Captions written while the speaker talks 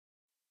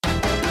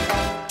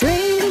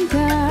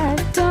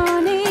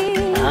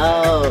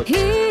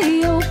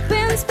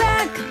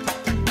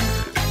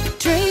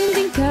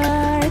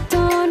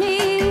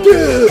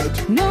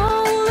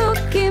no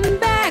looking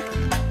back.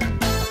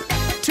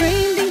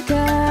 Trading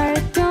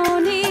card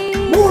Tony.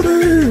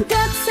 Morning!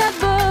 That's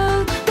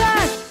about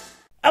that.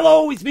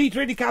 Hello, it's me,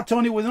 Trading Card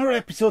Tony, with another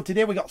episode.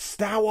 Today we got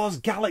Star Wars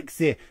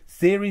Galaxy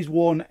Series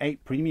 1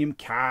 8 premium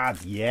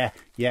cards. Yeah.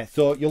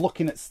 So you're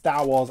looking at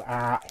Star Wars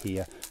art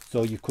here.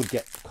 So you could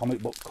get comic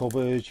book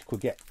covers, you could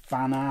get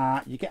fan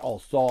art, you get all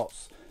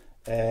sorts.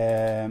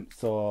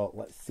 So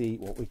let's see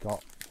what we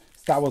got.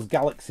 Star Wars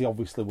Galaxy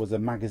obviously was a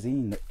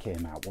magazine that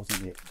came out,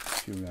 wasn't it?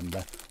 If you remember.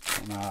 I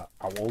don't know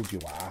how old you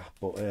are,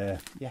 but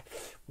yeah,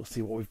 we'll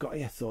see what we've got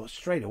here. So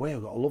straight away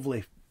we've got a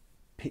lovely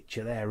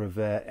picture there of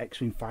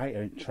X-Wing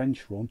fighter in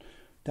trench run,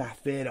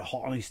 Darth Vader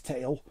hot on his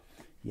tail.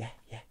 Yeah.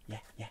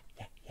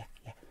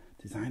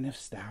 Design of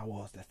Star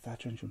Wars, Death Star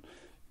trench run.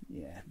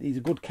 Yeah, these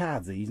are good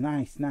cards. These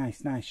nice.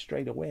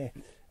 Straight away.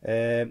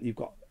 You've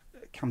got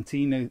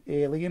Cantina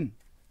Alien.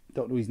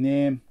 Don't know his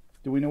name.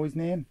 Do we know his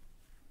name?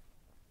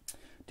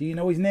 Do you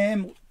know his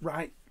name?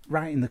 Write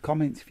in the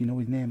comments if you know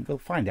his name. We'll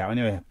find out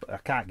anyway. But I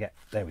can't get.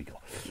 There we go.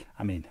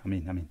 I'm in.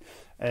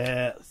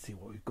 Let's see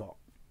what we've got.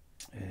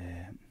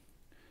 Yeah.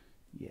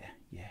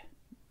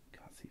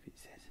 Can't see if it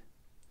says.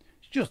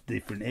 It's just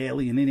different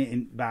alien in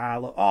it.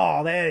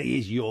 Oh, there he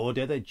is,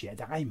 Yoda, the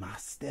Jedi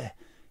Master.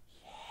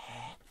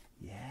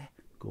 Yeah.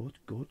 Good.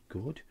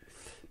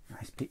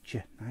 Nice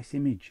picture. Nice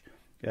image.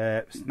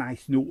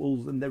 Nice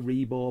noodles and the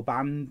Rebo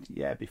band.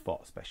 Yeah,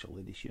 before special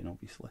edition,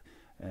 obviously.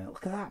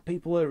 Look at that.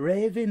 People are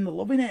raving. They're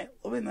loving it.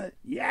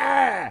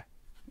 Yeah.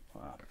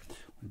 Wow.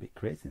 I'm a bit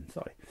crazy.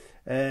 Sorry.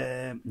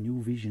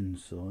 New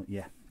visions. So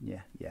yeah.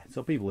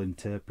 So people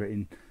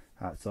interpreting.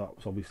 So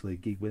it's obviously a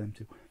gig with them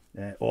too.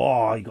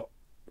 Oh, you got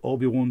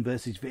Obi-Wan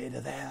versus Vader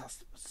there.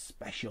 That's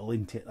special,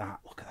 isn't it? That.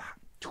 Look at that.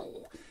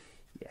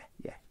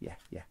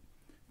 Yeah.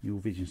 New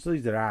visions. So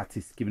these are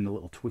artists giving a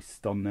little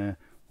twist on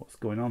what's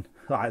going on.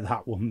 Like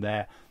that one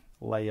there.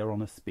 Leia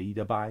on a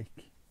speeder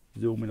bike.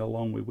 Zooming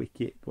along with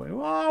Wicket. Going,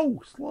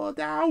 whoa, slow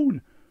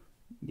down.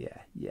 Yeah.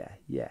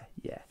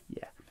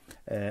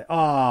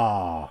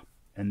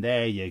 And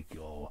there you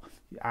go.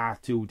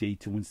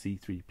 R2-D2 and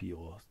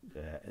C-3PO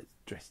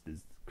dressed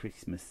as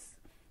Christmas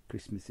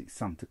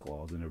Santa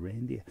Claus and a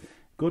reindeer.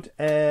 Good.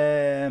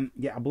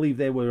 Yeah, I believe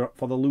they were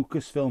for the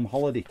Lucasfilm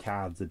holiday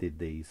cards. I did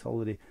these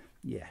holiday.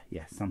 Yeah,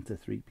 Santa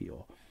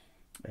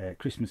 3PO.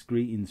 Christmas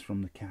greetings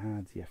from the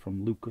cards. Yeah,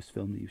 from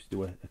Lucasfilm. They used to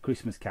do a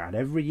Christmas card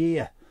every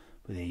year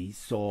with these.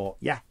 So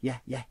yeah.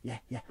 And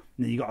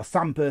then you got a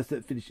Sampers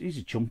that finished. He's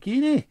a chunky,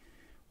 isn't he?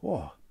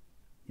 Oh,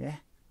 yeah.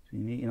 He's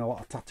been eating a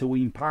lot of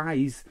Tatooine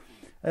pies.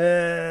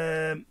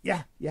 Yeah.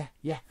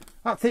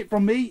 That's it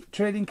from me,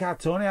 Trading Card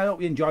Tony. I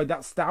hope you enjoyed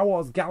that Star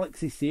Wars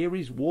Galaxy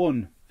Series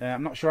 1.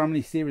 I'm not sure how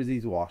many series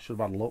these were. I should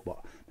have had a look,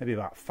 but maybe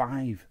about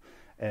 5,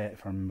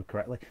 if I remember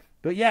correctly.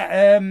 But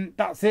yeah,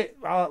 that's it.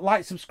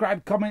 Like,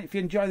 subscribe, comment if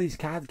you enjoy these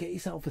cards. Get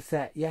yourself a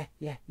set. Yeah.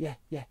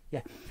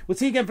 We'll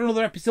see you again for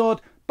another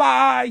episode.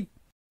 Bye!